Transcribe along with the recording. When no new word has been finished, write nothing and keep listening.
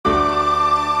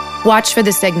Watch for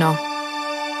the signal.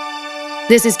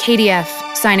 This is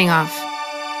KDF signing off.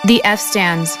 The F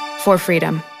stands for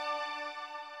freedom.